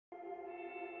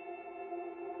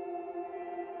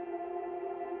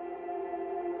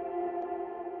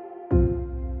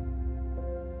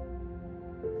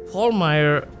Paul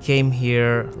Meyer came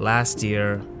here last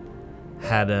year,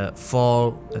 had a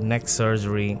fall, a neck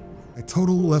surgery. My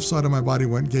total left side of my body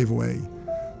gave away.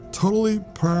 Totally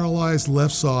paralyzed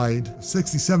left side,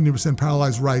 60–70%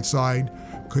 paralyzed right side,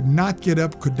 could not get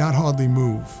up, could not hardly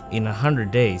move. In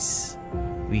 100 days,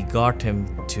 we got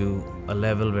him to a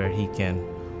level where he can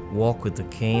walk with a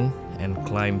cane and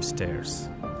climb stairs.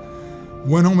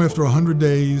 Went home after 100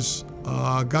 days,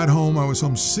 got home, I was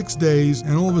home 6 days,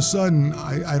 and all of a sudden,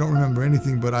 I don't remember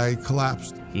anything, but I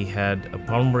collapsed. He had a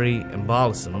pulmonary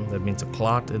embolism, that means a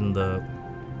clot in the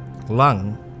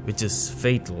lung, which is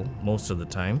fatal most of the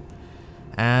time,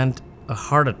 and a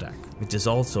heart attack, which is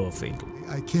also a fatal.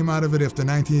 I came out of it after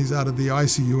 19 days out of the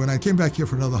ICU, and I came back here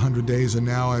for another 100 days, and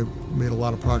now I've made a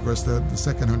lot of progress the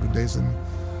second 100 days, and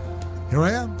here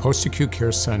I am. Post-acute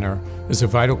care center is a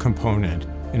vital component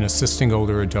in assisting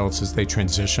older adults as they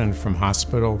transition from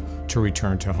hospital to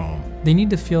return to home. They need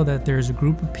to feel that there's a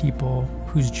group of people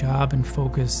whose job and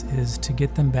focus is to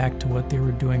get them back to what they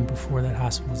were doing before that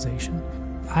hospitalization.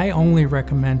 I only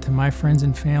recommend to my friends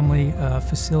and family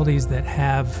facilities that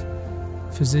have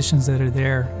physicians that are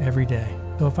there every day.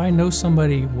 So if I know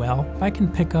somebody well, if I can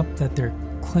pick up that they're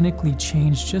clinically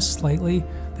changed just slightly,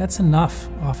 that's enough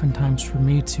oftentimes for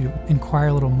me to inquire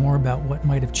a little more about what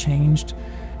might have changed.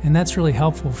 And that's really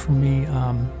helpful for me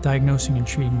diagnosing and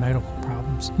treating medical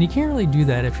problems. And you can't really do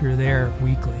that if you're there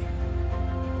weekly.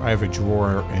 I have a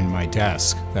drawer in my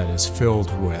desk that is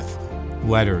filled with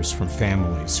letters from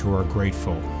families who are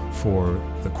grateful for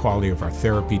the quality of our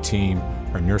therapy team,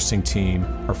 our nursing team,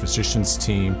 our physicians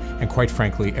team, and quite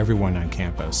frankly, everyone on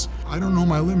campus. I don't know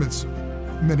my limits.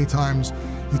 Many times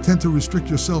you tend to restrict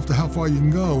yourself to how far you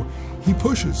can go. He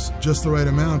pushes just the right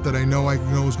amount that I know I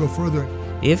can always go further.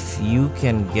 If you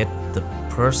can get the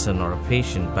person or a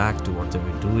patient back to what they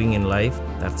were doing in life,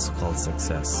 that's called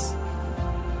success.